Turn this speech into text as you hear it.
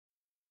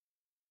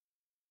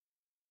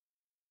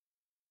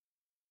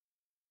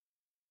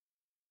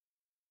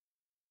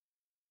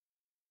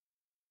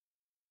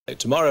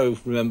Tomorrow,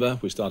 remember,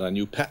 we start our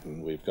new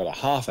pattern. We've got a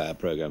half-hour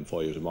programme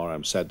for you tomorrow,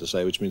 I'm sad to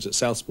say, which means that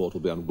South Sport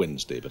will be on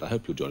Wednesday, but I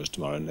hope you'll join us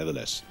tomorrow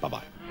nevertheless.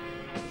 Bye-bye.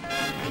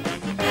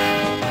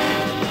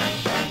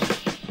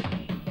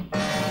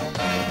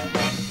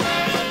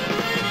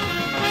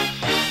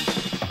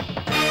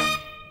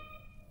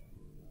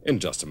 In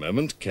just a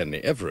moment, Kenny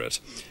Everett.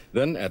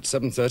 Then at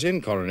 7:30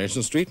 in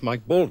Coronation Street,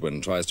 Mike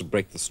Baldwin tries to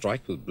break the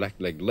strike with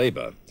black-leg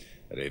labour.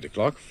 At 8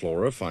 o'clock,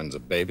 Flora finds a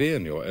baby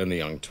and You're Only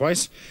Young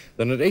Twice.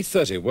 Then at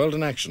 8:30, World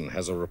in Action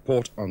has a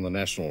report on the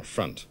National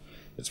Front.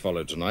 It's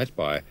followed tonight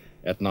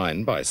at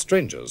 9 by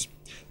Strangers.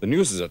 The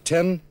news is at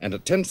 10, and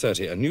at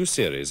 10:30, a new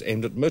series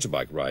aimed at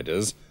motorbike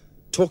riders,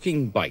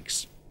 Talking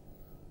Bikes.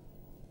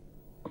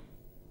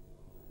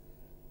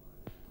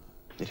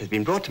 It has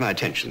been brought to my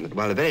attention that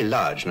while a very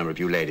large number of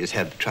you ladies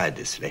have tried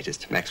this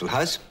latest Maxwell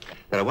House,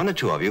 there are one or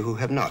two of you who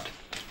have not.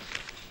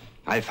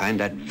 I find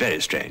that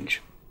very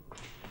strange.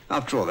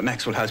 After all, the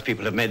Maxwell House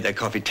people have made their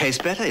coffee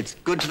taste better. It's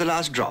good to the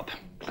last drop.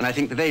 And I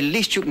think the very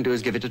least you can do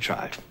is give it a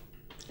try.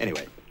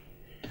 Anyway,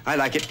 I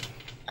like it,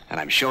 and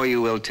I'm sure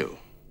you will too.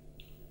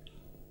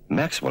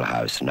 Maxwell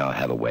House now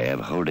have a way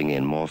of holding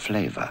in more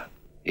flavor.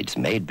 It's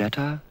made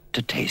better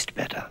to taste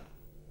better.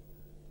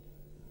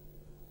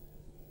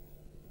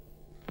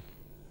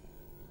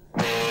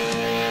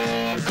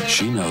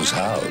 She knows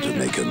how to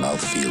make her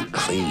mouth feel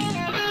clean.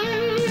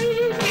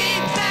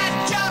 Keep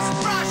that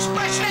just brush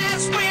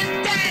freshness with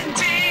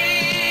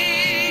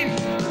DENTYNE.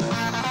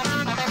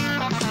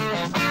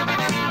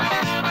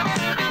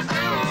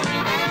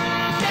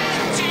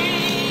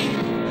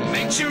 DENTYNE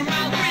makes your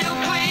mouth feel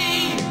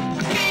clean.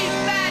 Keep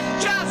that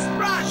just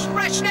brush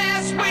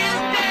freshness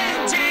with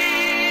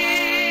DENTYNE.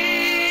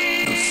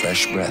 A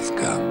fresh breath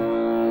come.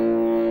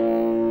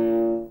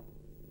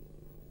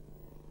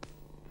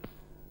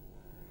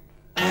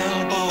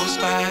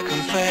 Back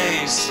and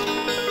face,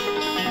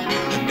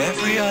 and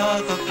every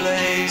other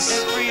place,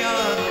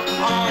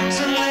 arms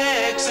and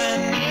legs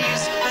and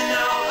knees, and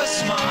now a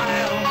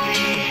smile,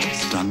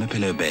 please.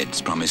 DUNLOPILLO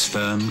beds promise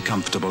firm,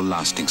 comfortable,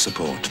 lasting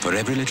support for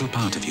every little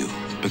part of you,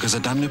 because a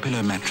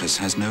DUNLOPILLO mattress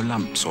has no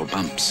lumps or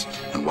bumps,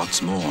 and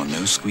what's more,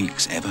 no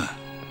squeaks ever.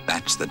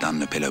 That's the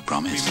DUNLOPILLO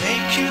promise. We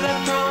make you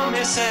that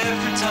promise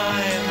every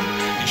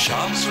time. It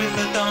shops with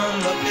the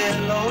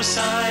DUNLOPILLO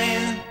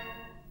sign.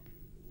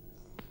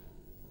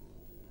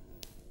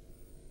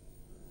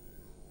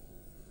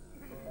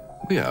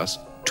 We asked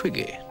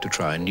Twiggy to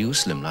try a new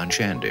slimline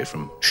shandy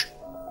from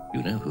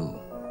you know who.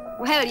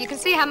 Well, you can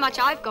see how much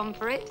I've gone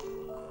for it.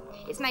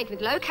 It's made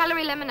with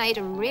low-calorie lemonade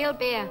and real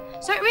beer,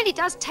 so it really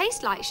does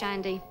taste like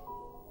shandy.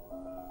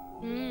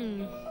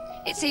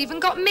 It's even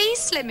got me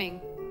slimming.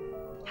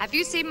 Have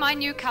you seen my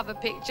new cover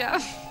picture?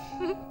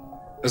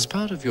 As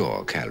part of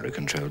your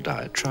calorie-controlled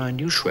diet, try a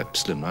new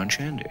SCHWEPPES slimline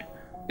shandy.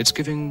 It's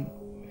giving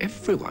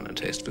everyone a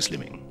taste for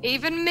slimming.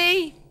 Even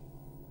me.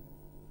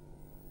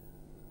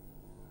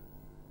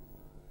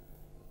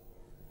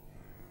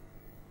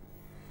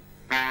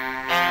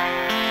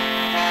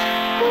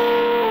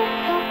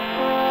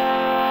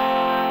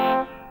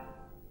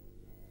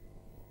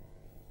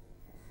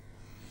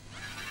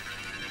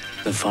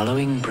 The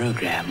following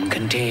program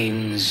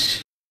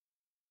contains